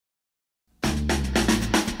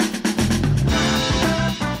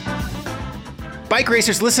Bike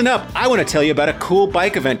racers, listen up. I want to tell you about a cool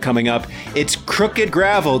bike event coming up. It's Crooked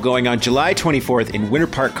Gravel going on July 24th in Winter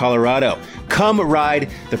Park, Colorado. Come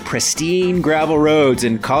ride the pristine gravel roads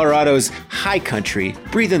in Colorado's high country,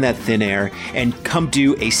 breathe in that thin air, and come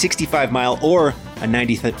do a 65-mile or a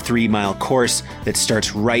 93-mile course that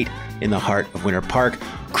starts right in the heart of Winter Park.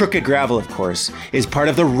 Crooked Gravel, of course, is part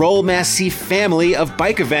of the Roll Massif family of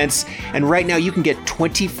bike events, and right now you can get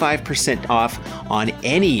 25% off on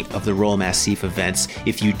any of the Roll Massif events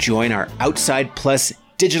if you join our Outside Plus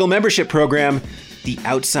digital membership program. The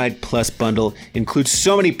Outside Plus bundle includes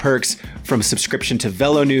so many perks, from subscription to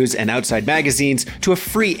Velo News and Outside magazines to a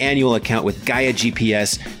free annual account with Gaia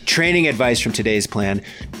GPS, training advice from Today's Plan,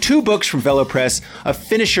 2 books from Velo Press, a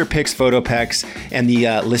Finisher Picks photo packs, and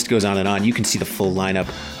the list goes on and on. You can see the full lineup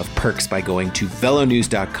of perks by going to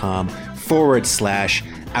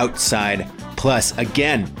velonews.com/outside plus.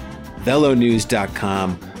 Again,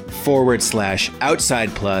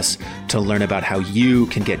 velonews.com/outside plus to learn about how you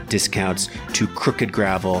can get discounts to Crooked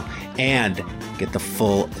Gravel and get the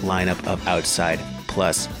full lineup of Outside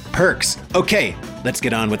Plus perks. Okay, let's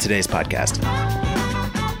get on with today's podcast.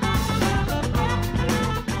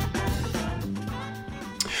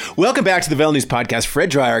 Welcome back to the Velo News Podcast. Fred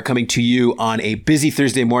Dreyer coming to you on a busy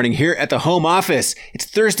Thursday morning here at the home office. It's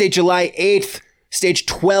Thursday, July 8th, stage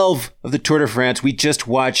 12 of the Tour de France. We just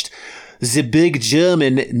watched the big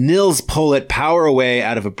German Nils Politt power away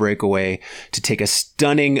out of a breakaway to take a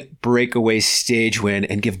stunning breakaway stage win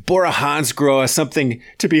and give Bora Hansgrohe something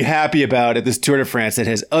to be happy about at this Tour de France that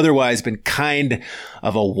has otherwise been kind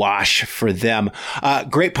of a wash for them.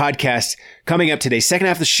 Great podcast coming up today. Second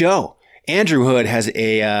half of the show, Andrew Hood has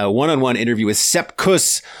a one-on-one interview with Sepp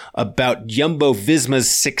Kuss about Jumbo-Visma's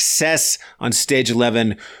success on stage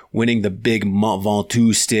 11, winning the big Mont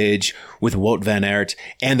Ventoux stage with Wout van Aert,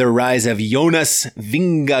 and the rise of Jonas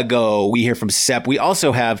Vingegaard. We hear from Sepp. We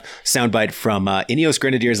also have soundbite from Ineos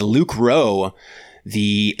Grenadiers' Luke Rowe.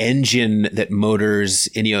 The engine that motors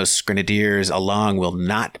Ineos Grenadiers along will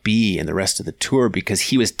not be in the rest of the tour because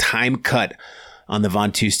he was time cut on the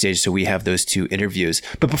Ventoux stage, so we have those 2 interviews.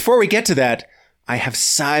 But before we get to that, I have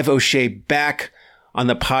Sive O'Shea back on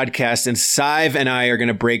the podcast, and Sive and I are going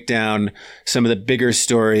to break down some of the bigger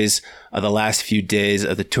stories of the last few days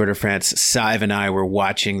of the Tour de France. Sive and I were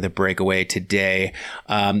watching the breakaway today.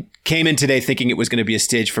 Came in today thinking it was going to be a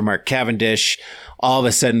stage for Mark Cavendish. All of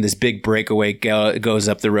a sudden, this big breakaway goes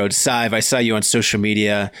up the road. Sive, I saw you on social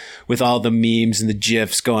media with all the memes and the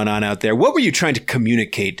GIFs going on out there. What were you trying to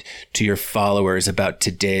communicate to your followers about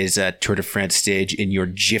today's Tour de France stage in your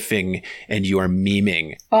GIFing and your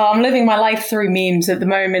memeing? Well, I'm living my life through memes at the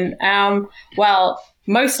moment.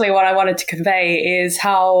 Mostly what I wanted to convey is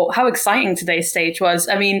how exciting today's stage was.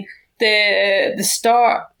 I mean, the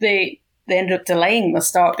start, they ended up delaying the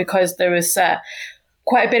start because there was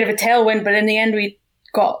quite a bit of a tailwind, but in the end we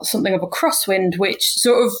got something of a crosswind, which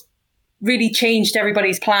sort of really changed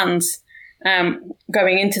everybody's plans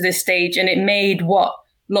going into this stage, and it made what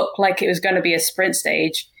looked like it was going to be a sprint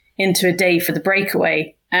stage into a day for the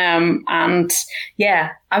breakaway. And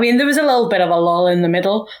yeah, I mean, there was a little bit of a lull in the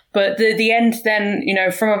middle, but the end then,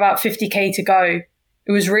 from about 50k to go,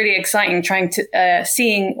 it was really exciting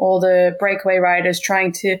seeing all the breakaway riders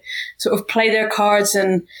trying to sort of play their cards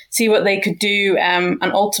and see what they could do. And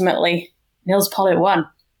ultimately, Nils Politt won,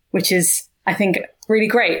 which is, I think, really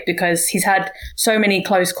great because he's had so many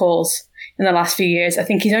close calls in the last few years. I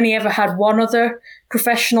think he's only ever had one other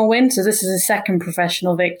professional win. So this is his second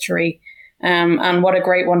professional victory. And what a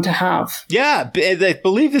great one to have. Yeah, I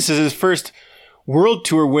believe this is his first World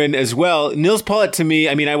Tour win as well. Nils Politt, to me,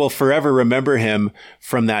 I mean, I will forever remember him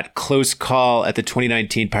from that close call at the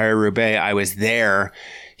 2019 Paris-Roubaix. I was there.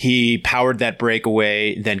 He powered that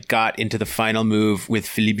breakaway, then got into the final move with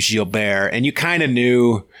Philippe Gilbert. And you kind of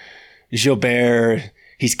knew Gilbert,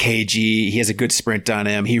 he's cagey. He has a good sprint on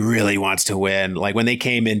him. He really wants to win. Like when they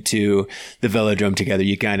came into the Velodrome together,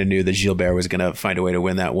 you kind of knew that Gilbert was going to find a way to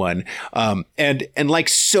win that one. And like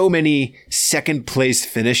so many second place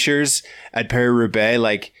finishers at Paris-Roubaix,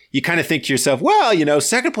 like you kind of think to yourself, well,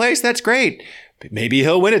 second place, that's great. Maybe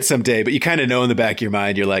he'll win it someday, but you kind of know in the back of your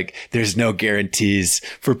mind, you're like, there's no guarantees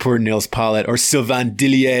for poor Nils Politt or Sylvain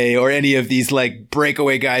Dillier or any of these like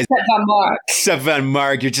breakaway guys. Sepp van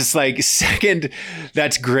Mark. You're just like, second,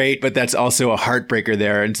 that's great, but that's also a heartbreaker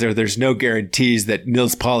there. And so there's no guarantees that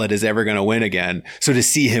Nils Politt is ever going to win again. So to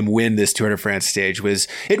see him win this Tour de France stage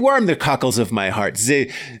it warmed the cockles of my heart.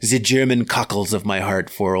 The German cockles of my heart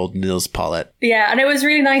for old Nils Politt. Yeah, and it was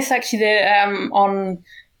really nice actually on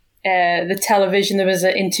the television. There was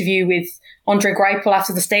an interview Andre Greipel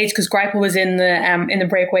after the stage, because Greipel was in the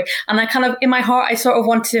breakaway. And I kind of, in my heart, I sort of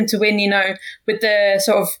wanted him to win, with the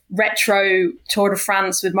sort of retro Tour de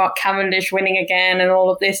France with Mark Cavendish winning again and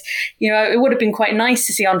all of this. It would have been quite nice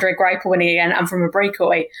to see Andre Greipel winning again and from a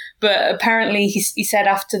breakaway. But apparently he said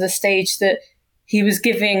after the stage that he was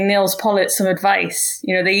giving Nils Pollitt some advice.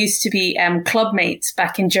 They used to be club mates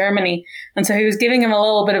back in Germany. And so he was giving him a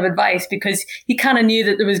little bit of advice because he kind of knew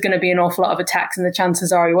that there was going to be an awful lot of attacks and the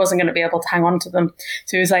chances are he wasn't going to be able to hang on to them.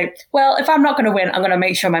 So he was like, well, if I'm not going to win, I'm going to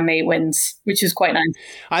make sure my mate wins, which is quite nice.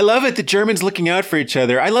 I love it. The Germans looking out for each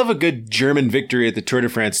other. I love a good German victory at the Tour de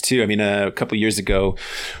France too. I mean, a couple years ago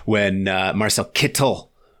when Marcel Kittel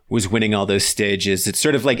was winning all those stages. It's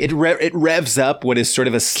sort of like it revs up what is sort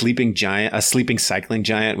of a sleeping cycling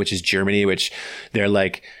giant, which is Germany, which they're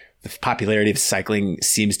like, the popularity of cycling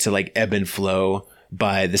seems to like ebb and flow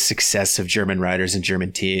by the success of German riders and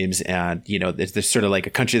German teams. And, there's sort of like a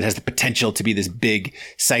country that has the potential to be this big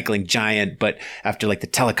cycling giant. But after like the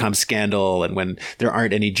telecom scandal and when there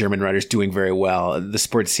aren't any German riders doing very well, the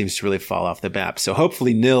sport seems to really fall off the map. So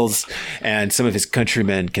hopefully Nils and some of his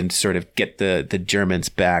countrymen can sort of get the Germans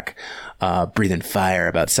back breathing fire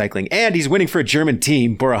about cycling. And he's winning for a German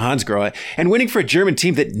team, Bora Hansgrohe, and winning for a German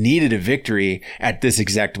team that needed a victory at this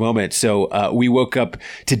exact moment. So we woke up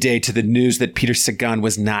today to the news that Peter Sagan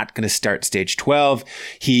was not going to start stage 12.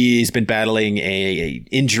 He's been battling a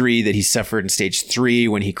injury that he suffered in stage 3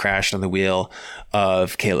 when he crashed on the wheel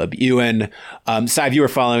of Caleb Ewan. Sive, you were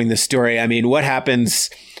following this story. I mean, what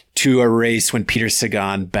happens to a race when Peter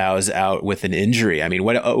Sagan bows out with an injury? I mean,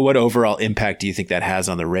 what overall impact do you think that has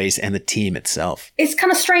on the race and the team itself? It's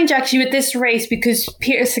kind of strange actually with this race because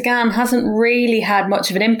Peter Sagan hasn't really had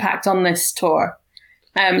much of an impact on this tour.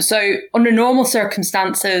 So under normal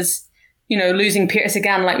circumstances, losing Peter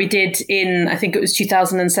Sagan like we did in, I think it was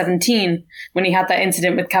 2017 when he had that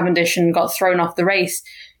incident with Cavendish and got thrown off the race,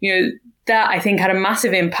 that I think had a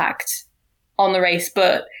massive impact on the race.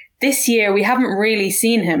 But this year, we haven't really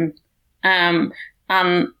seen him. And,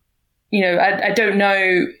 I don't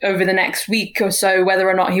know over the next week or so whether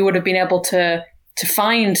or not he would have been able to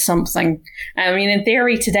find something. I mean, in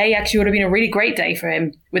theory, today actually would have been a really great day for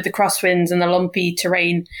him with the crosswinds and the lumpy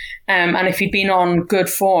terrain. And if he'd been on good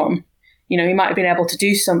form, he might have been able to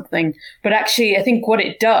do something. But actually, I think what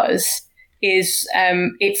it does is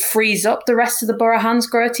it frees up the rest of the Bora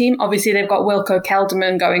Hansgrohe team. Obviously, they've got Wilco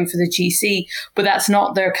Kelderman going for the GC, but that's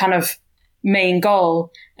not their kind of main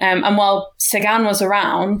goal. And while Sagan was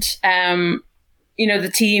around,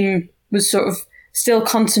 the team was sort of still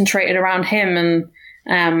concentrated around him.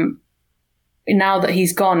 And now that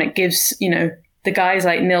he's gone, it gives, the guys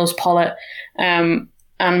like Nils Pollitt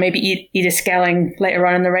and maybe Ida Skelling later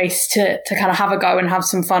on in the race to kind of have a go and have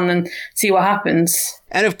some fun and see what happens.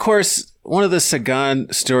 And of course, one of the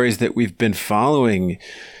Sagan stories that we've been following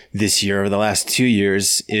this year, over the last 2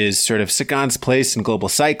 years, is sort of Sagan's place in global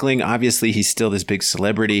cycling. Obviously, he's still this big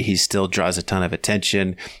celebrity. He still draws a ton of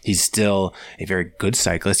attention. He's still a very good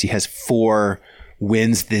cyclist. He has 4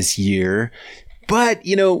 wins this year, but,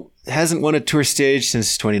 hasn't won a tour stage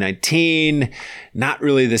since 2019. Not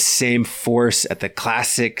really the same force at the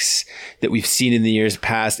classics that we've seen in the years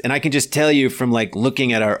past. And I can just tell you from like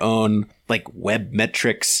looking at our own like web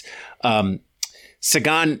metrics,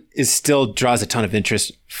 Sagan still draws a ton of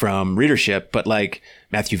interest from readership, but like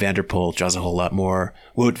Mathieu van der Poel draws a whole lot more.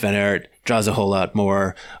 Wout van Aert draws a whole lot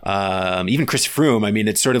more. Even Chris Froome. I mean,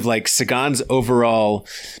 it's sort of like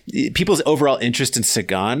people's overall interest in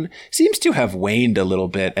Sagan seems to have waned a little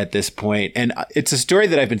bit at this point. And it's a story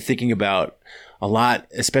that I've been thinking about a lot,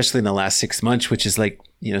 especially in the last 6 months, which is like,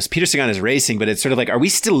 Peter Sagan is racing, but it's sort of like, are we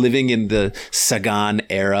still living in the Sagan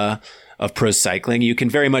era of pro cycling? You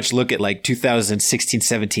can very much look at like 2016,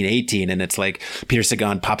 17, 18, and it's like Peter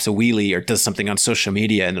Sagan pops a wheelie or does something on social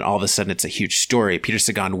media, and then all of a sudden it's a huge story. Peter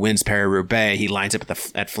Sagan wins Paris-Roubaix. He lines up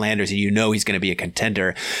at Flanders, and he's going to be a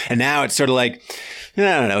contender. And now it's sort of like, I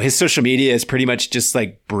don't know, his social media is pretty much just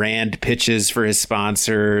like brand pitches for his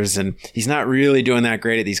sponsors, and he's not really doing that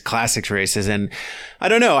great at these classics races. And I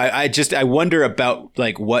don't know. I wonder about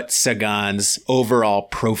like what Sagan's overall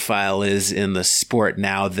profile is in the sport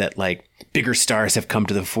now that like bigger stars have come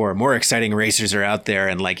to the fore, more exciting racers are out there,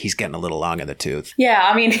 and like he's getting a little long in the tooth. Yeah,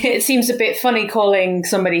 I mean, it seems a bit funny calling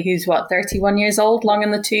somebody who's 31 years old long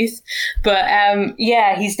in the tooth, but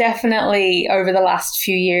yeah, he's definitely over the last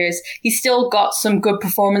few years, he's still got some good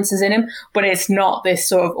performances in him, but it's not this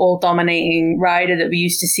sort of all dominating rider that we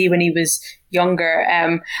used to see when he was younger.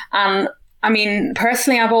 And I mean,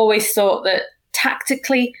 personally, I've always thought that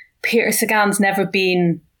tactically, Peter Sagan's never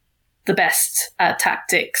been the best at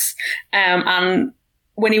tactics. And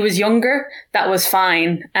when he was younger, that was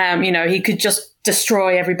fine. You know, he could just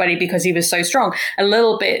destroy everybody because he was so strong. A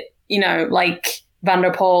little bit, you know, like Van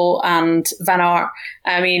der Poel and Van Aert.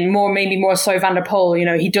 I mean, maybe more so Van der Poel. You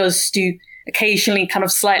know, he does do occasionally kind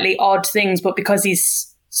of slightly odd things, but because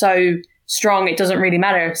he's so strong, it doesn't really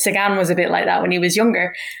matter. Sagan was a bit like that when he was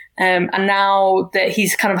younger. And now that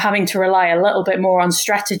he's kind of having to rely a little bit more on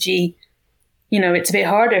strategy, you know, it's a bit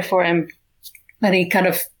harder for him. And he kind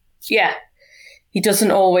of, he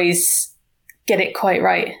doesn't always get it quite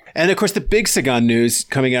right. And of course, the big Sagan news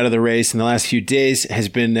coming out of the race in the last few days has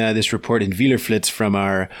been this report in Wielerflits from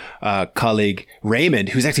our colleague Raymond,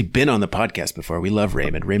 who's actually been on the podcast before. We love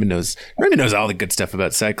Raymond. Raymond knows all the good stuff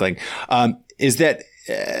about cycling. Is that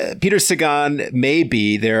Peter Sagan,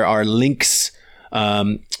 maybe there are links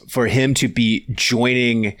for him to be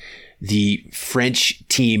joining the French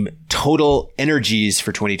team Total Energies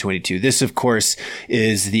for 2022. This, of course,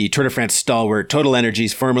 is the Tour de France stalwart. Total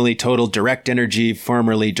Energies, formerly Total Direct Energy,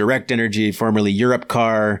 formerly Direct Energy, formerly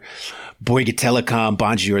Europcar, Bouygues Telecom,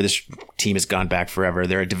 Bonjour. This team has gone back forever.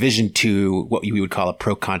 They're a Division 2, what we would call a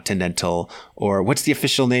Pro Continental, or what's the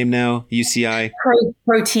official name now? UCI?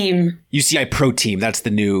 Pro Team. UCI Pro Team. That's the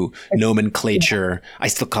new nomenclature. I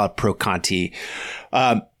still call it Pro Conti.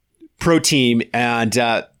 Pro Team.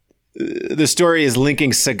 And the story is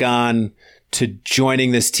linking Sagan to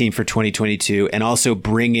joining this team for 2022 and also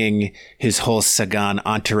bringing his whole Sagan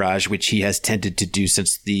entourage, which he has tended to do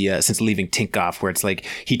since leaving Tinkoff, where it's like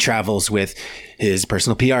he travels with his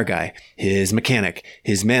personal PR guy, his mechanic,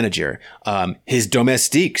 his manager, his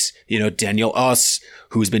domestiques, you know, Daniel Oss,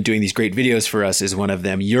 who's been doing these great videos for us, is one of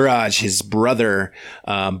them. Juraj, his brother,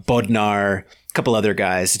 Bodnar, a couple other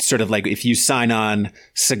guys. It's sort of like if you sign on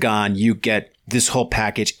Sagan, you get this whole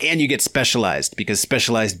package and you get Specialized, because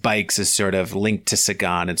Specialized Bikes is sort of linked to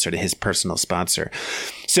Sagan and sort of his personal sponsor.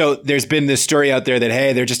 So there's been this story out there that,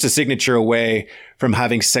 hey, they're just a signature away from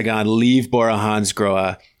having Sagan leave Bora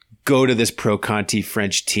Hansgrohe, go to this Pro Conti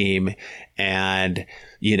French team and,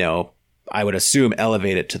 you know, I would assume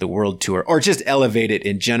elevate it to the world tour or just elevate it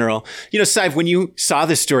in general. You know, Sive, when you saw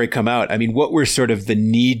this story come out, I mean, what were sort of the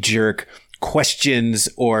knee-jerk questions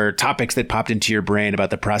or topics that popped into your brain about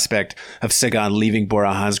the prospect of Sagan leaving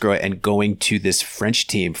Bora Hansgrohe and going to this French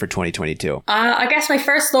team for 2022? I guess my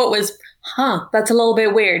first thought was, that's a little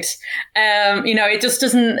bit weird. You know, it just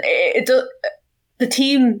doesn't, the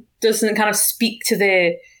team doesn't kind of speak to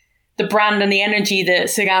the brand and the energy that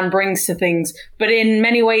Sagan brings to things. But in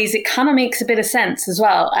many ways, it kind of makes a bit of sense as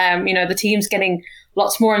well. You know, the team's getting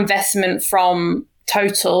lots more investment from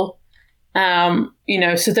Total. You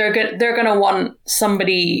know, so they're going to want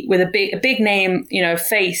somebody with a big name, you know,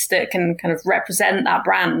 face that can kind of represent that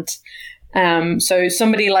brand. So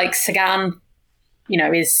somebody like Sagan, you know,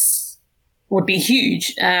 would be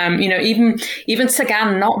huge. You know, even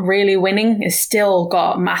Sagan not really winning is still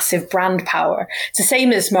got massive brand power. It's the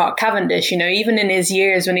same as Mark Cavendish, you know, even in his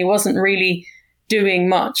years when he wasn't really doing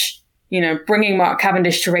much, you know, bringing Mark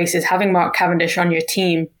Cavendish to races, having Mark Cavendish on your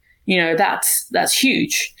team, you know, that's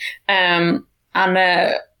huge. It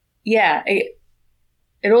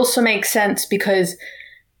also makes sense because,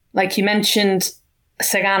 like you mentioned,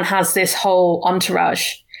 Sagan has this whole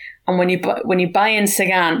entourage. And when you buy in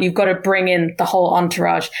Sagan, you've got to bring in the whole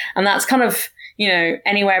entourage. And that's kind of, you know,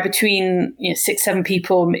 anywhere between, you know, 6-7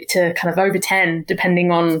 people to kind of over 10,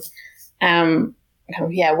 depending on,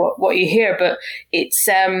 what you hear. But it's,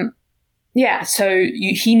 so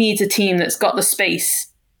he needs a team that's got the space,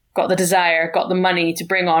 got the desire, got the money to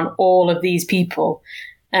bring on all of these people.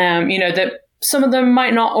 You know, that some of them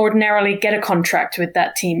might not ordinarily get a contract with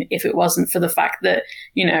that team if it wasn't for the fact that,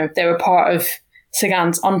 you know, they were part of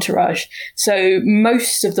Sagan's entourage. So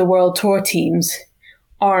most of the World Tour teams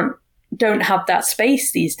don't have that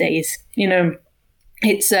space these days. You know,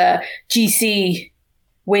 it's GC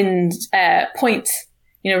wins points,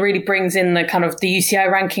 you know, really brings in the kind of the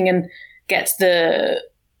UCI ranking and gets the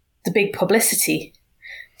big publicity.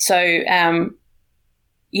 So, a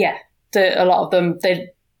lot of them,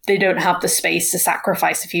 they don't have the space to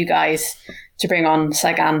sacrifice a few guys to bring on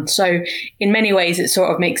Sagan. So in many ways, it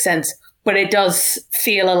sort of makes sense, but it does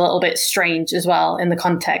feel a little bit strange as well in the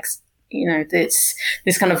context. You know, it's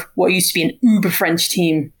this kind of what used to be an uber French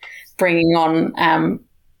team bringing on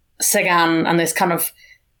Sagan, and this kind of,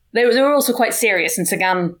 they were also quite serious. And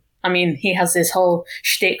Sagan, I mean, he has this whole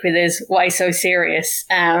shtick with his why so serious.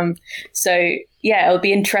 It'll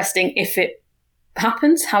be interesting if it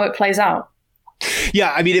happens, how it plays out.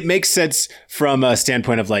 Yeah, I mean, it makes sense from a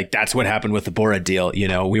standpoint of like, that's what happened with the Bora deal. You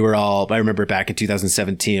know, we were all, I remember back in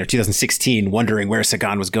 2017 or 2016 wondering where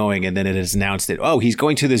Sagan was going. And then it is announced that, he's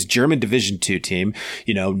going to this German Division 2 team,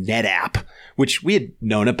 you know, NetApp, which we had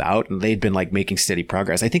known about, and they'd been like making steady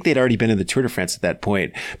progress. I think they'd already been in the Tour de France at that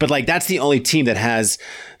point, but like that's the only team that has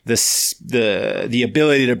the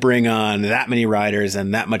ability to bring on that many riders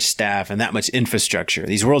and that much staff and that much infrastructure.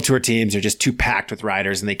 These World Tour teams are just too packed with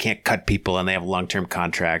riders, and they can't cut people, and they have long-term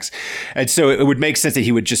contracts. And so it would make sense that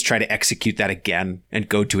he would just try to execute that again and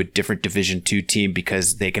go to a different Division 2 team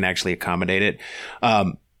because they can actually accommodate it.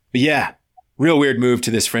 But yeah, real weird move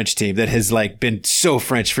to this French team that has like been so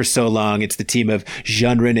French for so long. It's the team of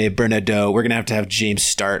Jean-René Bernadeau. We're going to have James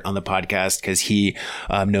Start on the podcast because he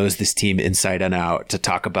knows this team inside and out to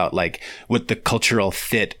talk about like what the cultural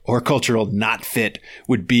fit or cultural not fit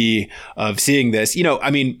would be of seeing this. You know,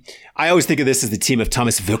 I mean, I always think of this as the team of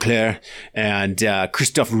Thomas Veuclair and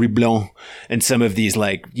Christophe Riblon and some of these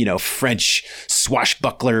like, you know, French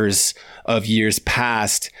swashbucklers of years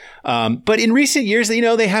past. But in recent years, you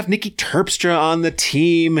know, they have Niki Terpstra on the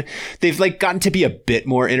team. They've like gotten to be a bit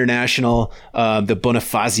more international. The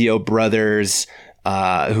Bonifazio brothers.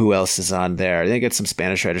 Who else is on there? They get some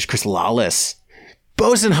Spanish riders. Chris Lawless.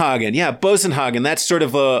 Bosenhagen. Yeah, Bosenhagen. That's sort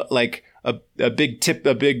of a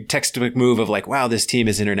big textbook move of like, wow, this team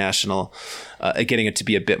is international, getting it to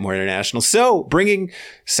be a bit more international. So bringing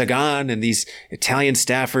Sagan and these Italian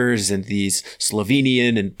staffers and these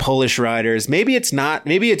Slovenian and Polish riders, maybe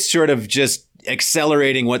it's sort of just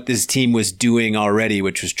accelerating what this team was doing already,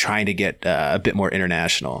 which was trying to get a bit more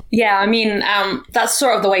international. Yeah, I mean, that's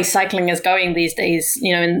sort of the way cycling is going these days.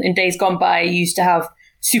 You know, in days gone by, you used to have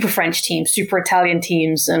super French teams, super Italian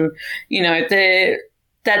teams, and, you know,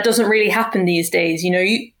 that doesn't really happen these days. You know,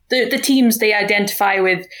 the teams, they identify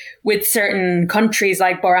with certain countries,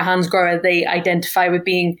 like Bora Hansgrohe, they identify with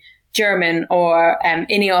being German, or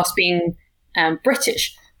Ineos being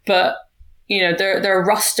British. But, you know, their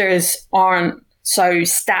rosters aren't so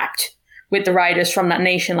stacked with the riders from that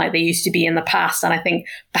nation like they used to be in the past. And I think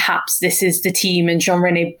perhaps this is the team and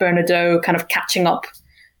Jean-René Bernadeau kind of catching up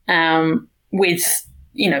with,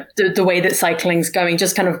 you know, the way that cycling's going,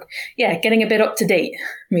 just kind of, yeah, getting a bit up to date,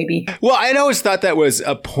 maybe. Well, I'd always thought that was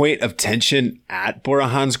a point of tension at Bora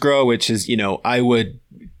Hansgrohe, which is, you know, I would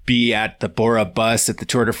be at the Bora bus at the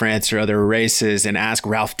Tour de France or other races and ask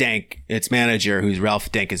Ralph Denk, its manager,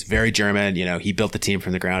 Ralph Denk is very German. You know, he built the team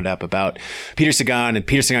from the ground up, about Peter Sagan, and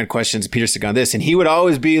Peter Sagan questions Peter Sagan this, and he would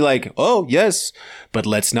always be like, oh, yes, but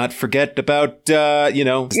let's not forget about, you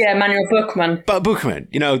know. Yeah, Manuel Buchmann. Buchmann,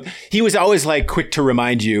 you know, he was always like quick to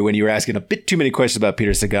remind you when you were asking a bit too many questions about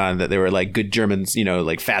Peter Sagan that there were like good Germans, you know,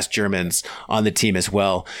 like fast Germans on the team as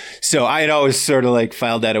well. So I had always sort of like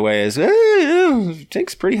filed that away as,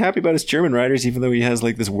 Denk's pretty happy about his German riders, even though he has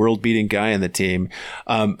like this world-beating guy in the team.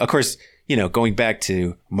 Of course, you know, going back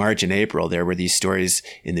to March and April, there were these stories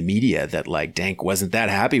in the media that like Denk wasn't that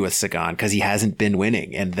happy with Sagan because he hasn't been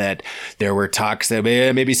winning, and that there were talks that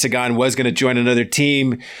maybe Sagan was going to join another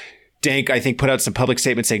team. Denk, I think, put out some public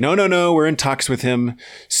statements saying, no, we're in talks with him.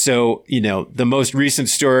 So, you know, the most recent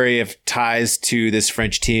story of ties to this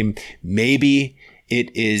French team, maybe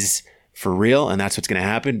it is for real, and that's what's going to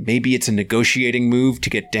happen. Maybe it's a negotiating move to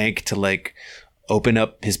get Denk to like open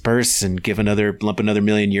up his purse and lump another €1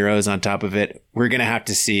 million on top of it. We're going to have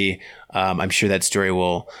to see. I'm sure that story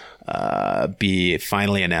will be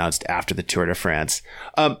finally announced after the Tour de France.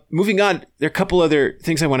 Moving on, there are a couple other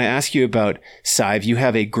things I want to ask you about, Sive. You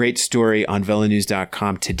have a great story on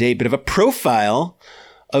velonews.com today, bit of a profile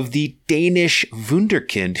of the Danish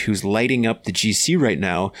wunderkind who's lighting up the GC right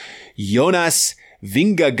now, Jonas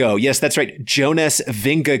Vingegaard. Yes, that's right. Jonas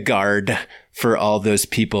Vingegaard. For all those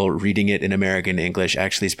people reading it in American English,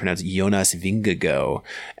 actually it's pronounced Jonas Vingegaard.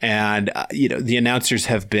 And, you know, the announcers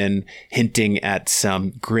have been hinting at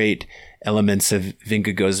some great elements of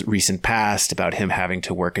Vingegaard's recent past, about him having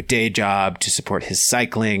to work a day job to support his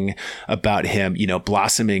cycling, about him, you know,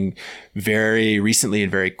 blossoming very recently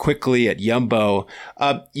and very quickly at Jumbo.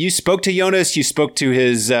 You spoke to Jonas, you spoke to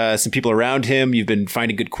his, some people around him. You've been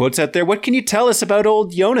finding good quotes out there. What can you tell us about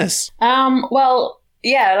old Jonas? Well,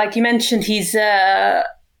 yeah, like you mentioned, he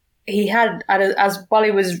had while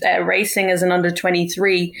he was racing as an under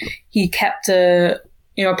 23, he kept a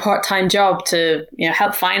part-time job to, you know,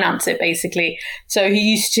 help finance it basically. So he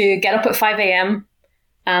used to get up at 5 a.m.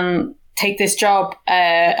 and take this job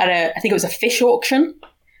I think it was a fish auction.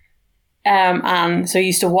 And so he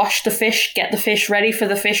used to wash the fish, get the fish ready for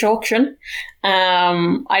the fish auction.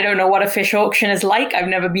 I don't know what a fish auction is like. I've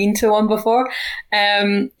never been to one before.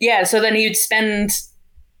 So then he would spend,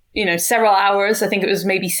 you know, several hours, I think it was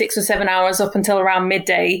maybe 6 or 7 hours up until around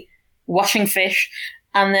midday, washing fish.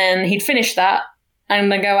 And then he'd finish that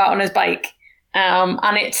and then go out on his bike.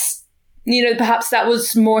 And it's, you know, perhaps that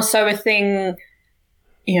was more so a thing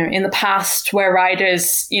in the past where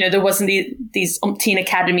riders, there wasn't these umpteen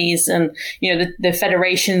academies, and, the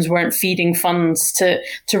federations weren't feeding funds to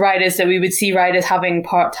riders, that we would see riders having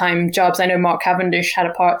part-time jobs. I know Mark Cavendish had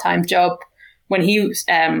a part-time job when he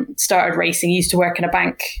started racing. He used to work in a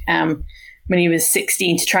bank when he was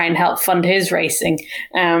 16 to try and help fund his racing.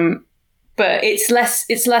 But it's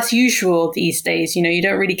less usual these days. You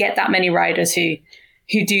don't really get that many riders who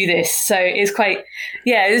do this. So it's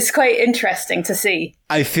quite interesting to see.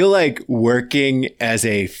 I feel like working as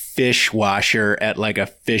a fish washer at like a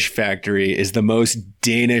fish factory is the most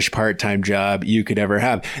Danish part-time job you could ever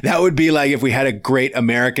have. That would be like if we had a great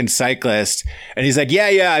American cyclist and he's like,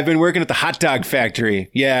 yeah, I've been working at the hot dog factory.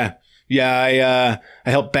 Yeah, I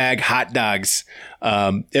help bag hot dogs. Or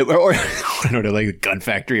I don't know, like a gun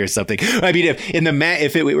factory or something. I mean,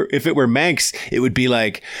 if it were Manx, it would be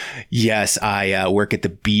like, yes, I work at the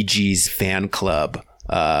Bee Gees fan club.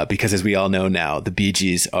 Because as we all know now, the Bee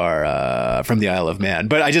Gees are from the Isle of Man.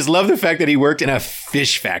 But I just love the fact that he worked in a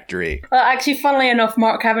fish factory. Well, actually, funnily enough,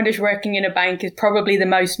 Mark Cavendish working in a bank is probably the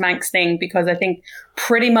most Manx thing, because I think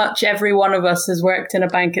pretty much every one of us has worked in a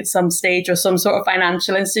bank at some stage, or some sort of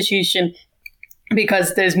financial institution,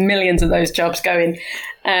 because there's millions of those jobs going.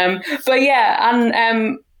 But yeah,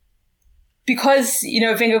 and because,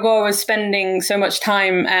 Vingegaard was spending so much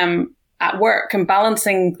time at work and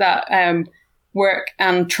balancing that work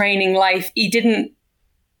and training life, he didn't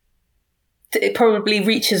probably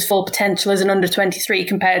reach his full potential as an under 23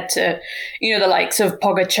 compared to, the likes of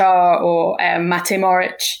Pogačar or Mate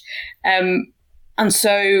Moric. And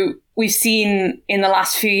so we've seen in the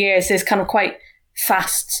last few years this kind of quite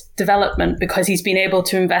fast development, because he's been able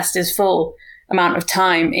to invest his full amount of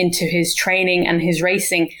time into his training and his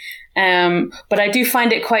racing. But I do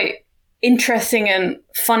find it quite interesting and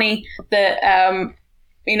funny that,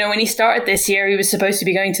 when he started this year, he was supposed to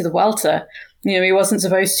be going to the Vuelta. He wasn't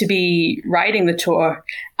supposed to be riding the Tour.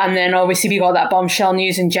 And then obviously we got that bombshell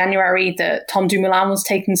news in January that Tom Dumoulin was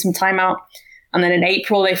taking some time out. And then in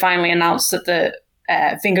April, they finally announced that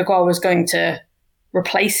Vingegaard was going to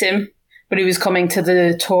replace him, but he was coming to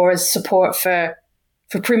the Tour as support for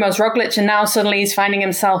Primož Roglic. And now suddenly he's finding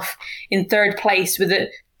himself in third place with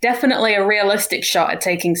definitely a realistic shot at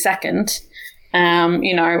taking second.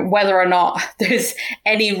 Whether or not there's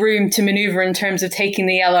any room to maneuver in terms of taking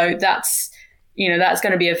the yellow, that's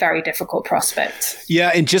going to be a very difficult prospect.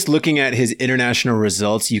 Yeah. And just looking at his international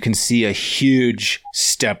results, you can see a huge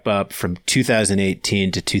step up from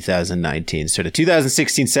 2018 to 2019. So to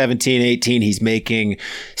 2016, 17, 18, he's making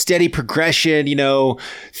steady progression,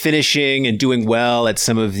 finishing and doing well at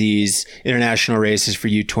some of these international races for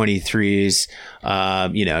U23s,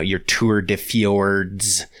 your Tour de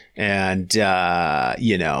Fjords, and,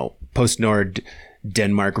 PostNord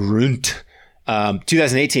Denmark Rundt.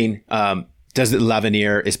 2018, does it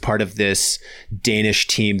L'Avenir is part of this Danish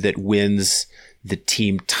team that wins the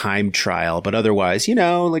team time trial, but otherwise,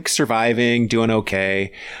 like surviving, doing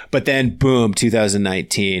okay. But then boom,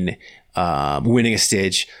 2019, winning a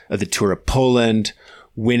stage of the Tour of Poland,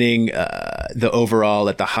 winning, the overall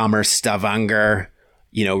at the Hammer Stavanger,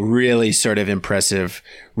 really sort of impressive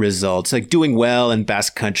results, like doing well in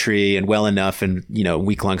Basque Country and well enough in,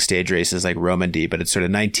 week-long stage races like Romandy, but it's sort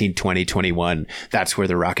of 19, 20, 21. That's where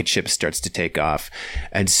the rocket ship starts to take off.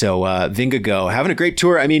 And so Vingegaard having a great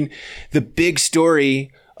tour. I mean, the big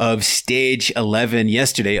story of stage 11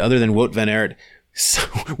 yesterday, other than Wout van Aert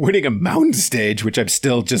winning a mountain stage, which I'm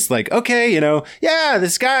still just like, okay,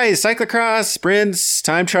 this guy is cyclocross, sprints,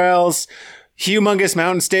 time trials, humongous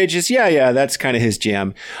mountain stages. Yeah, that's kind of his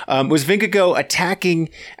jam. Was Vingegaard attacking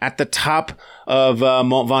at the top of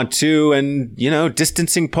Mont Ventoux and,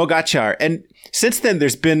 distancing Pogačar. And since then,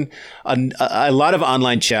 there's been a lot of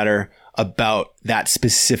online chatter about that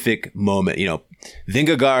specific moment.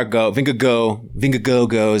 Vingegaard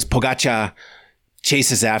goes, Pogačar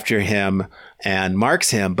chases after him and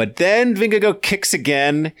marks him. But then Vingegaard kicks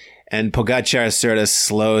again and Pogačar sort of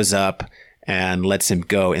slows up and lets him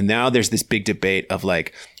go. And now there's this big debate of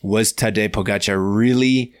like, was Tadej Pogačar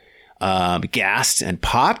really gassed and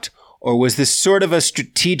popped? Or was this sort of a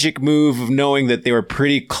strategic move of knowing that they were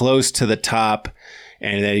pretty close to the top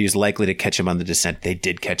and that he was likely to catch him on the descent? They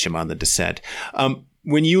did catch him on the descent.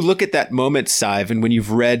 When you look at that moment, Sive, and when you've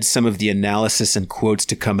read some of the analysis and quotes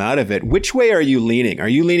to come out of it, which way are you leaning? Are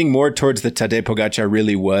you leaning more towards the Tadej Pogačar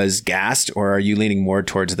really was gassed, or are you leaning more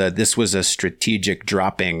towards this was a strategic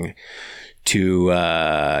dropping to,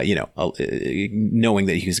 knowing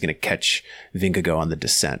that he was going to catch Vingegaard on the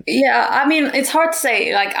descent? Yeah, I mean, it's hard to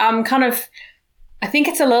say. Like, I think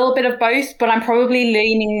it's a little bit of both, but I'm probably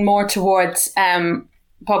leaning more towards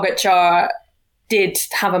Pogačar did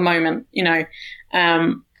have a moment,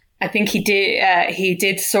 I think he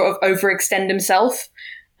did sort of overextend himself.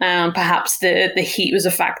 Perhaps the heat was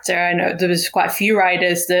a factor. I know there was quite a few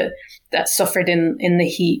riders that suffered in the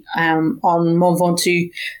heat on Mont Ventoux.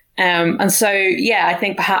 And so, yeah, I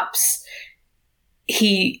think perhaps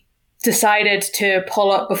he decided to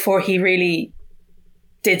pull up before he really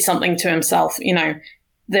did something to himself. You know,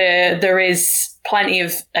 there is plenty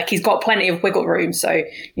of, like, he's got plenty of wiggle room. So,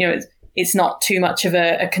 you know, it's not too much of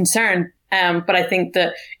a concern. But I think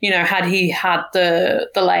that, you know, had he had the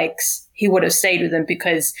legs, he would have stayed with him,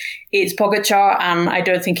 because it's Pogačar, and I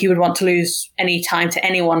don't think he would want to lose any time to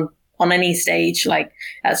anyone on any stage. Like,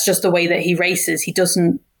 that's just the way that he races. He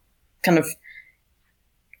doesn't kind of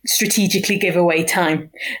strategically give away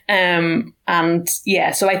time. And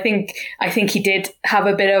yeah, so I think he did have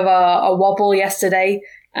a bit of a wobble yesterday.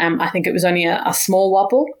 I think it was only a small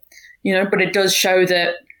wobble, you know, but it does show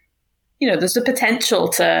that, you know, there's the potential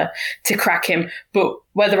to crack him, but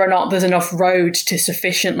whether or not there's enough road to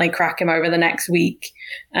sufficiently crack him over the next week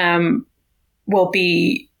will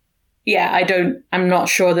be, yeah, I'm not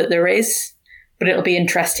sure that there is, but it'll be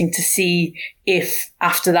interesting to see if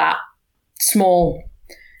after that small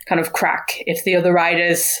kind of crack, if the other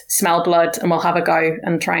riders smell blood and will have a go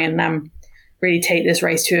and try and really take this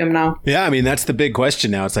race to him now. Yeah, I mean, that's the big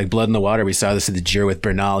question now. It's like blood in the water. We saw this at the Giro with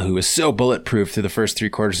Bernal, who was so bulletproof through the first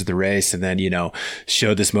 3/4 of the race, and then, you know,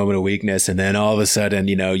 showed this moment of weakness. And then all of a sudden,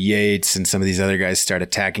 you know, Yates and some of these other guys start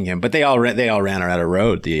attacking him, but they all ran out of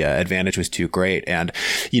road. The advantage was too great. And,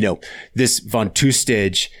 you know, this Ventoux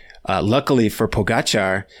stage, luckily for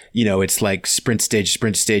Pogačar, you know, it's like sprint stage,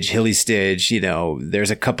 hilly stage. You know,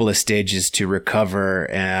 there's a couple of stages to recover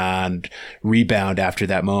and rebound after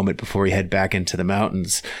that moment before we head back into the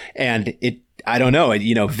mountains. And I don't know,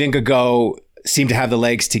 you know, Vingegaard seemed to have the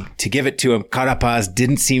legs to give it to him. Carapaz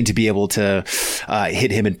didn't seem to be able to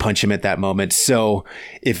hit him and punch him at that moment. So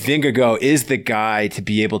if Vingegaard is the guy to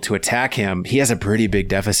be able to attack him, he has a pretty big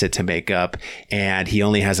deficit to make up, and he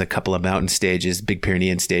only has a couple of mountain stages, big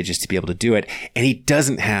Pyrenean stages, to be able to do it. And he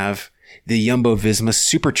doesn't have the Jumbo-Visma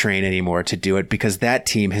super train anymore to do it, because that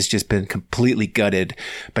team has just been completely gutted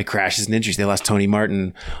by crashes and injuries. They lost Tony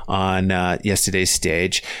Martin on yesterday's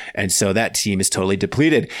stage, and so that team is totally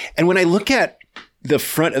depleted. And when I look at the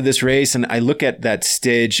front of this race and I look at that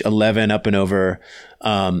stage 11 up and over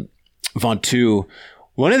Ventoux,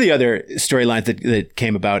 one of the other storylines that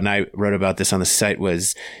came about, and I wrote about this on the site,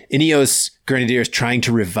 was Ineos Grenadiers trying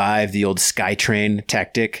to revive the old SkyTrain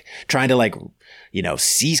tactic, trying to, like, you know,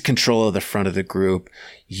 seize control of the front of the group,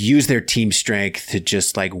 use their team strength to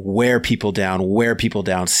just like wear people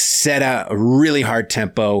down, set out a really hard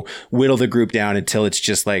tempo, whittle the group down until it's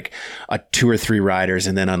just like a 2 or 3 riders,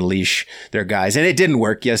 and then unleash their guys. And it didn't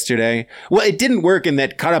work yesterday. Well, it didn't work in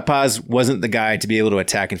that Carapaz wasn't the guy to be able to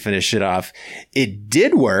attack and finish it off. It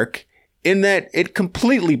did work in that it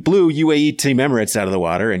completely blew UAE Team Emirates out of the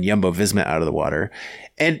water and Jumbo-Visma out of the water.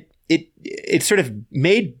 And it sort of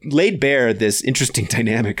laid bare this interesting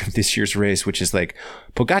dynamic of this year's race, which is like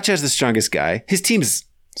Pogačar is the strongest guy. His team's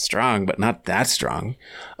strong, but not that strong.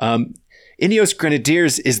 Ineos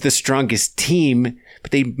Grenadiers is the strongest team,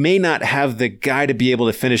 but they may not have the guy to be able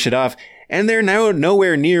to finish it off. And they're now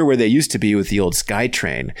nowhere near where they used to be with the old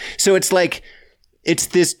SkyTrain. So it's like, it's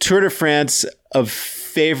this Tour de France of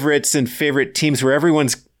favorites and favorite teams where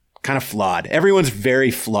everyone's kind of flawed. Everyone's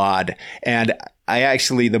very flawed. And I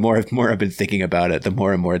actually, the more I've been thinking about it, the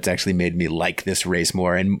more and more it's actually made me like this race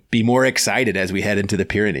more and be more excited as we head into the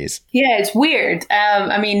Pyrenees. Yeah, it's weird.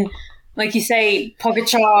 I mean, like you say,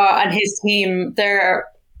 Pogačar and his team, they're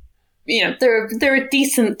a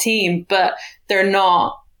decent team, but they're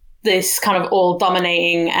not this kind of all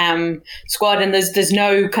dominating squad. And there's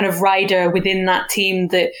no kind of rider within that team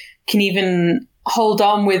that can even hold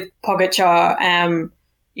on with Pogačar,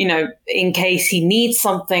 you know, in case he needs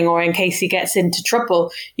something or in case he gets into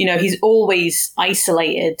trouble. You know, he's always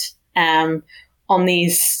isolated on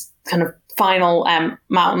these kind of final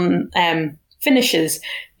mountain finishes.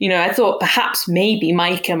 You know, I thought perhaps maybe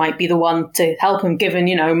Majka might be the one to help him, given,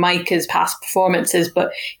 you know, Majka's past performances,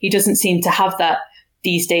 but he doesn't seem to have that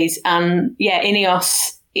these days. And yeah,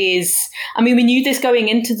 Ineos is, I mean, we knew this going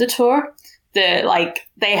into the Tour, that like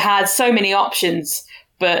they had so many options,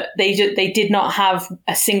 but they did not have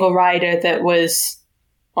a single rider that was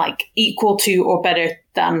like equal to or better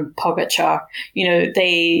than Pogačar. You know,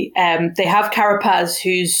 they have Carapaz,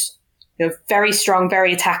 who's, you know, very strong,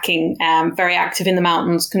 very attacking, very active in the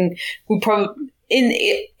mountains. Will probably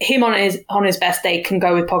him on his best day can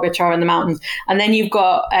go with Pogačar in the mountains. And then you've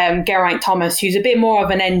got Geraint Thomas, who's a bit more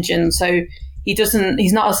of an engine, so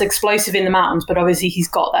he's not as explosive in the mountains, but obviously he's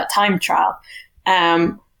got that time trial.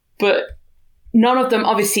 But none of them,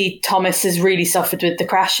 obviously, Thomas has really suffered with the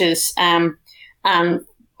crashes. And I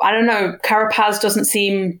don't know, Carapaz doesn't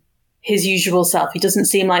seem his usual self. He doesn't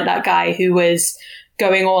seem like that guy who was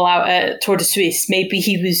going all out at Tour de Suisse. Maybe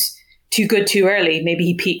he was too good too early. Maybe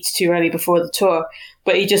he peaked too early before the Tour.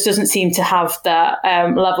 But he just doesn't seem to have that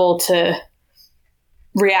level to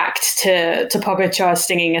react to Pogacar's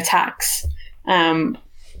stinging attacks.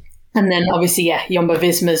 And then obviously,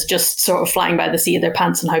 Jumbo-Visma's just sort of flying by the seat of their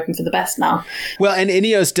pants and hoping for the best now. Well, and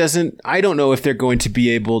Ineos I don't know if they're going to be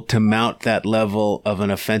able to mount that level of an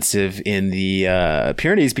offensive in the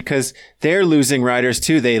Pyrenees, because they're losing riders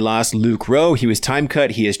too. They lost Luke Rowe. He was time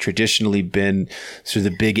cut. He has traditionally been sort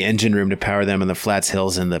of the big engine room to power them in the flats,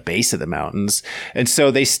 hills, and the base of the mountains. And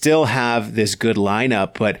so they still have this good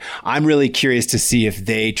lineup, but I'm really curious to see if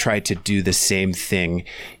they try to do the same thing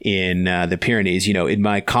in the Pyrenees. You know, in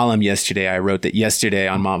my column yesterday, I wrote that yesterday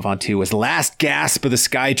on Mont Ventoux was last gasp of the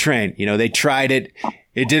SkyTrain. You know, they tried it.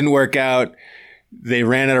 It didn't work out. They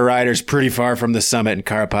ran out of riders pretty far from the summit, and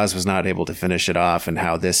Carapaz was not able to finish it off, and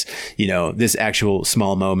how this, you know, this actual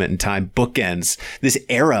small moment in time bookends this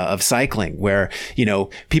era of cycling where, you know,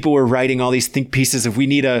 people were writing all these think pieces of we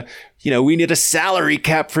need a salary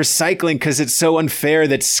cap for cycling because it's so unfair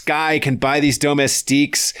that Sky can buy these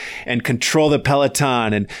domestiques and control the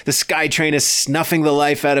peloton, and the SkyTrain is snuffing the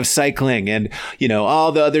life out of cycling, and, you know,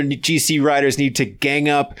 all the other GC riders need to gang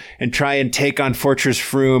up and try and take on Fortress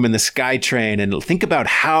Froome and the SkyTrain. And think about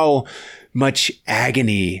how much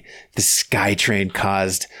agony the SkyTrain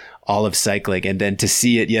caused all of cycling, and then to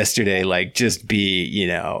see it yesterday, like, just be, you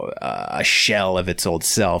know, a shell of its old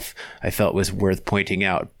self, I felt was worth pointing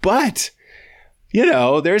out. But, you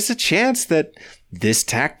know, there's a chance that this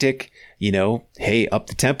tactic, you know, hey, up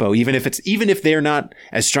the tempo, even if they're not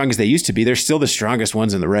as strong as they used to be, they're still the strongest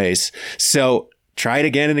ones in the race. So try it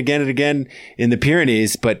again and again and again in the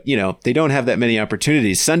Pyrenees, but, you know, they don't have that many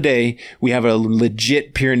opportunities. Sunday, we have a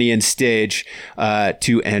legit Pyrenean stage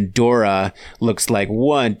to Andorra. Looks like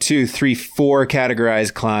 1, 2, 3, 4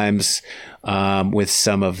 categorized climbs with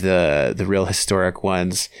some of the real historic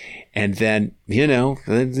ones. And then, you know,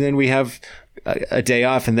 then we have a day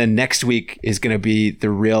off, and then next week is going to be the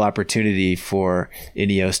real opportunity for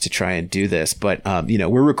Ineos to try and do this. But, you know,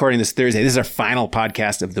 we're recording this Thursday. This is our final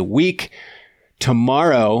podcast of the week.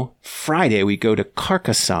 Tomorrow, Friday, we go to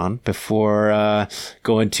Carcassonne before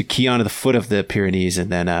going to Quillan at the foot of the Pyrenees,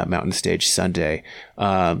 and then Mountain Stage Sunday.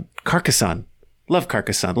 Carcassonne. Love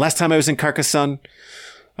Carcassonne. Last time I was in Carcassonne,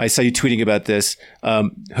 I saw you tweeting about this.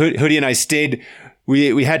 Hoodie and I stayed.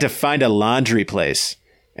 We had to find a laundry place,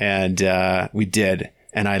 and we did.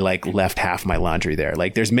 And I left half my laundry there.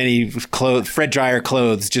 Like, there's many Fred Dryer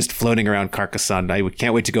clothes just floating around Carcassonne. I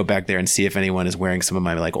can't wait to go back there and see if anyone is wearing some of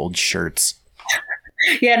my old shirts.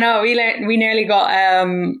 Yeah, no, we nearly got,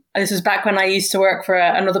 this was back when I used to work for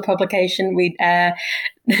another publication. We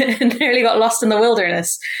nearly got lost in the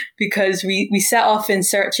wilderness because we set off in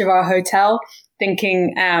search of our hotel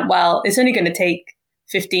thinking, well, it's only going to take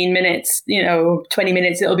 15 minutes, 20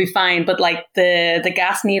 minutes, it'll be fine. But the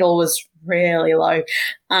gas needle was really low.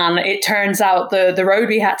 And it turns out the road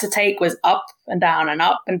we had to take was up and down and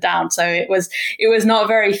up and down. So it was not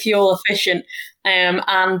very fuel efficient.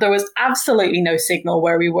 And there was absolutely no signal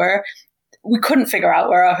where we were. We couldn't figure out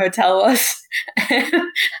where our hotel was.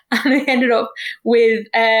 And it ended up with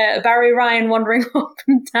Barry Ryan wandering up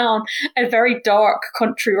and down a very dark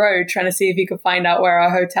country road trying to see if he could find out where our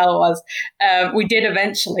hotel was. We did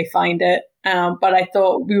eventually find it, but I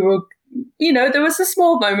thought we were, there was a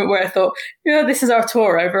small moment where I thought, this is our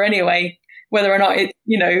tour over anyway, whether or not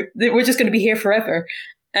we're just going to be here forever.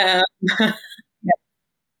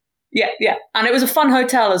 Yeah. And it was a fun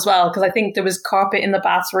hotel as well, because I think there was carpet in the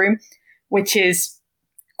bathroom, which is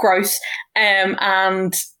gross.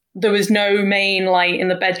 And there was no main light in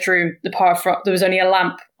the bedroom. There was only a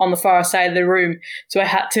lamp on the far side of the room. So I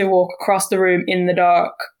had to walk across the room in the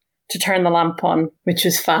dark to turn the lamp on, which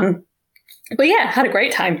was fun. But yeah, had a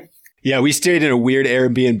great time. Yeah, we stayed in a weird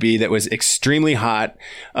Airbnb that was extremely hot.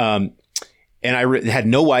 And I had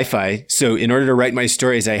no Wi-Fi. So in order to write my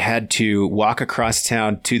stories, I had to walk across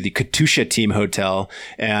town to the Katusha Team Hotel.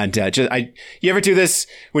 And you ever do this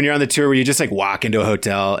when you're on the tour where you just walk into a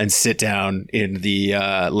hotel and sit down in the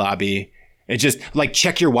lobby and just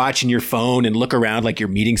check your watch and your phone and look around like you're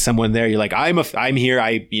meeting someone there. You're like, I'm here.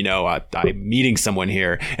 I'm meeting someone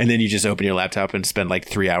here. And then you just open your laptop and spend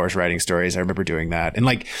 3 hours writing stories. I remember doing that. And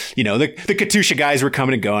the Katusha guys were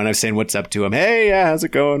coming and going. I was saying what's up to them. Hey, yeah, how's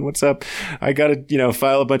it going? What's up? I got to,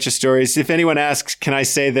 file a bunch of stories. If anyone asks, can I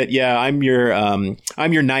say that, yeah, I'm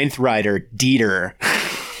your ninth rider, Dieter.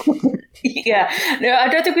 Yeah, no, I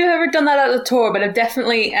don't think we've ever done that at the Tour, but I've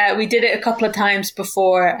definitely, we did it a couple of times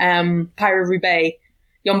before Paris-Roubaix.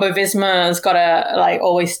 Jumbo-Visma has got to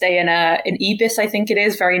always stay in Ibis, I think it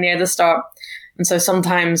is, very near the start. And so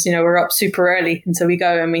sometimes, we're up super early, and so we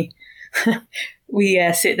go and we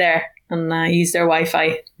sit there and use their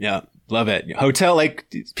Wi-Fi. Yeah, love it. Hotel,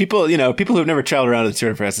 people who have never traveled around the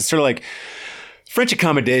Tour de France, it's sort of like French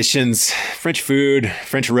accommodations, French food,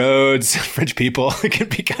 French roads, French people. It can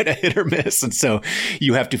be kind of hit or miss. And so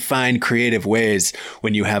you have to find creative ways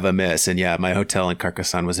when you have a miss. And yeah, my hotel in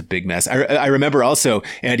Carcassonne was a big mess. I remember also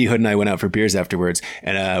Andy Hood and I went out for beers afterwards,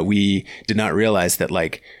 and we did not realize that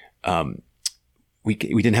we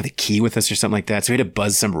didn't have the key with us or something like that. So we had to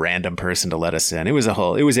buzz some random person to let us in. It was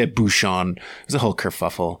a bouchon. It was a whole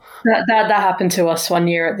kerfuffle. That happened to us one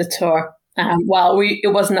year at the Tour.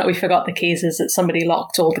 It wasn't that we forgot the keys, it's that somebody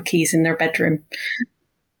locked all the keys in their bedroom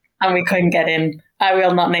and we couldn't get in. I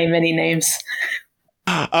will not name any names.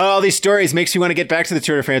 All these stories makes me want to get back to the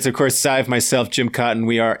Tour de France. Of course, Sive, myself, Jim Cotton,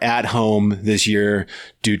 we are at home this year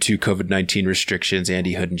due to COVID-19 restrictions.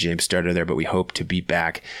 Andy Hood and James Starter there, but we hope to be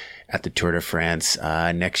back at the Tour de France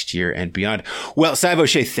next year and beyond. Well, Sive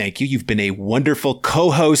O'Shea, thank you. You've been a wonderful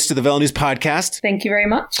co-host of the Velo News podcast. Thank you very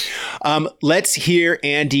much. Let's hear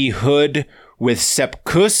Andy Hood with Sepp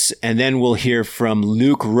Kuss, and then we'll hear from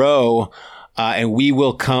Luke Rowe, and we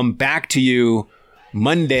will come back to you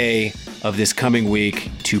Monday of this coming week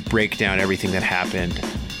to break down everything that happened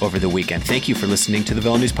over the weekend. Thank you for listening to the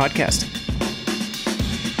Velo News podcast.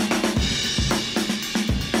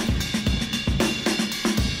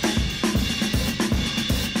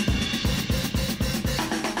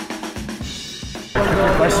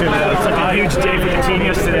 Question. It was such a huge day for the team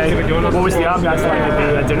yesterday. What was the ambiance like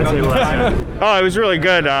at the dinner table last night? Oh, it was really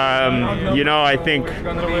good. I think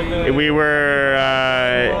we were,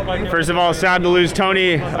 first of all, sad to lose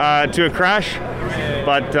Tony to a crash.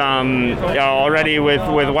 But already with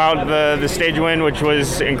Wout the stage win, which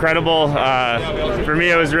was incredible. For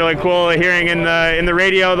me, it was really cool hearing in the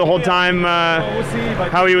radio the whole time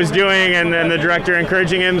how he was doing, and the director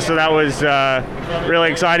encouraging him. So that was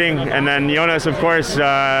really exciting. And then Jonas, of course,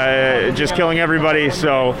 just killing everybody.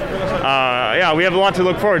 So we have a lot to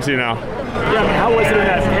look forward to now. Yeah, how was it in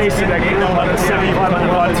that pace of that 75 on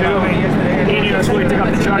the run too? Jonas really took up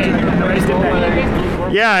the charge in the race, didn't they?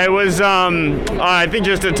 Yeah, it was, I think,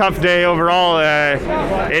 just a tough day overall.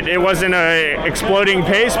 It wasn't an exploding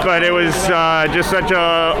pace, but it was just such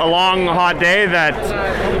a long, hot day that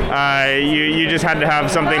you just had to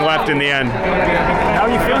have something left in the end. How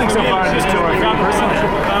are you feeling so far in this tour, personally?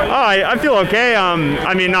 I feel okay.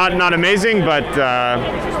 Not amazing, but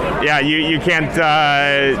you can't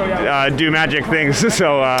do magic things.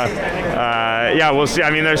 So we'll see.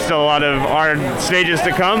 There's still a lot of hard stages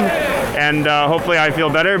to come, and hopefully I feel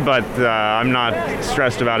better, but I'm not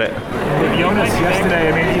stressed about it. With Jonas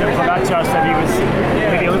yesterday, Pogacar said he was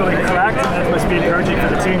maybe a little incorrect, and that must be encouraging for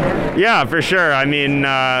the team. Yeah, for sure.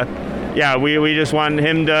 We just want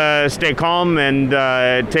him to stay calm and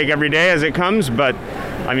take every day as it comes, but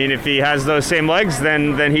if he has those same legs,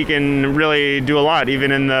 then he can really do a lot,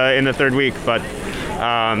 even in the third week. But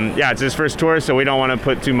it's his first tour, so we don't want to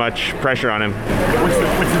put too much pressure on him. What's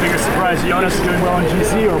the biggest surprise? Jonas doing well in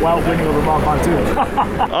GC, or Wout winning over Mont Ventoux?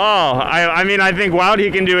 I think Wout,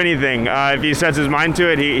 he can do anything. If he sets his mind to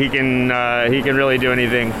it, he can really do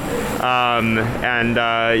anything.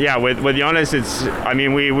 With Jonas,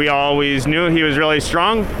 we always knew he was really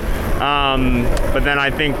strong. But then I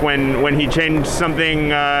think when he changed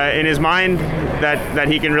something in his mind that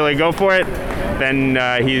he can really go for it, then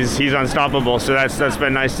he's unstoppable. So that's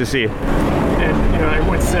been nice to see. And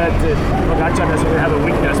everyone said that Pogacar doesn't really have a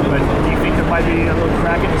weakness, but do you think there might be a little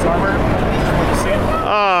crack in his armor?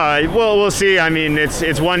 We'll see.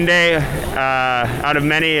 It's one day out of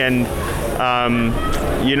many, and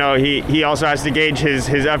he also has to gauge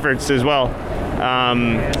his efforts as well.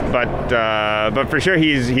 But for sure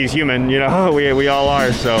he's human, we all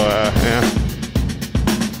are, so yeah.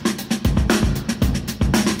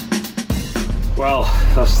 Well,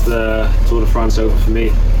 that's the Tour de France over for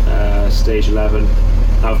me. Stage 11,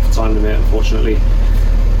 out of the time limit, unfortunately,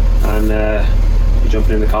 and you're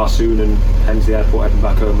jumping in the car soon and heading to the airport, heading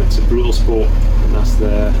back home. It's a brutal sport, and that's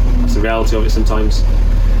the reality of it sometimes.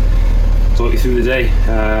 Talk you through the day.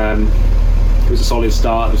 It was a solid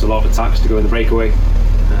start. There was a lot of attacks to go in the breakaway.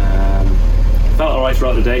 Felt alright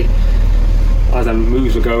throughout the day. As the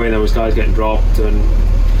moves were going, there was guys getting dropped, and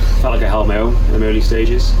felt like I held my own in the early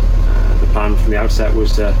stages. The plan from the outset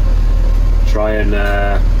was to try and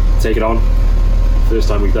take it on. First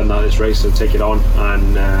time we've done that this race, so take it on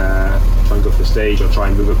and try and go for the stage or try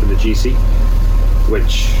and move up in the GC.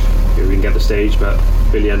 which we didn't get the stage, but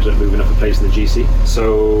Billy ended up moving up a place in the GC.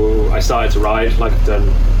 So I started to ride like I've done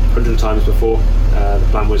 100 times before. The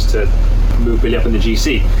plan was to move Billy up in the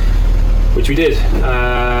GC, which we did. And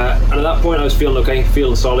at that point I was feeling okay,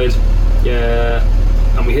 feeling solid. Yeah,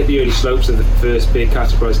 and we hit the early slopes of the first big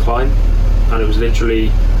categorized climb, and it was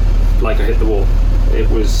literally like I hit the wall. It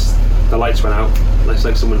was, the lights went out, and it's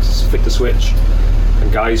like someone flicked a switch,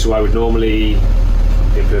 and guys who I would normally,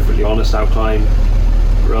 being perfectly honest, outclimb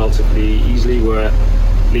relatively easily were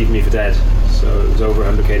leaving me for dead. So it was over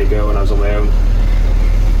 100k to go and I was on my own,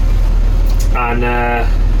 and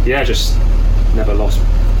just never lost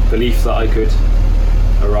belief that I could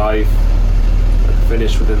arrive and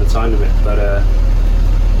finish within the time limit, but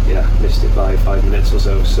missed it by 5 minutes or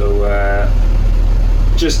so. So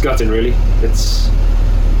just gutting, really. It's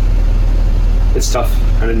tough,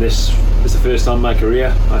 and it's the first time in my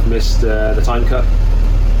career I've missed the time cut,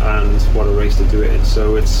 and what a race to do it in.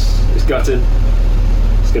 So it's gutting.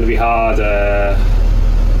 It's going to be hard.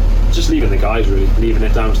 Just leaving the guys, really, leaving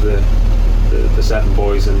it down to the 7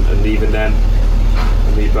 boys and leaving them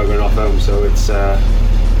and me buggering off home. So it's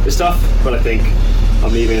tough, but I think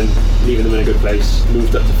I'm leaving them in a good place.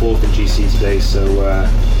 Moved up to 4th in GC today, so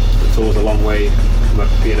the tour's a long way from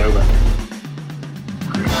being over.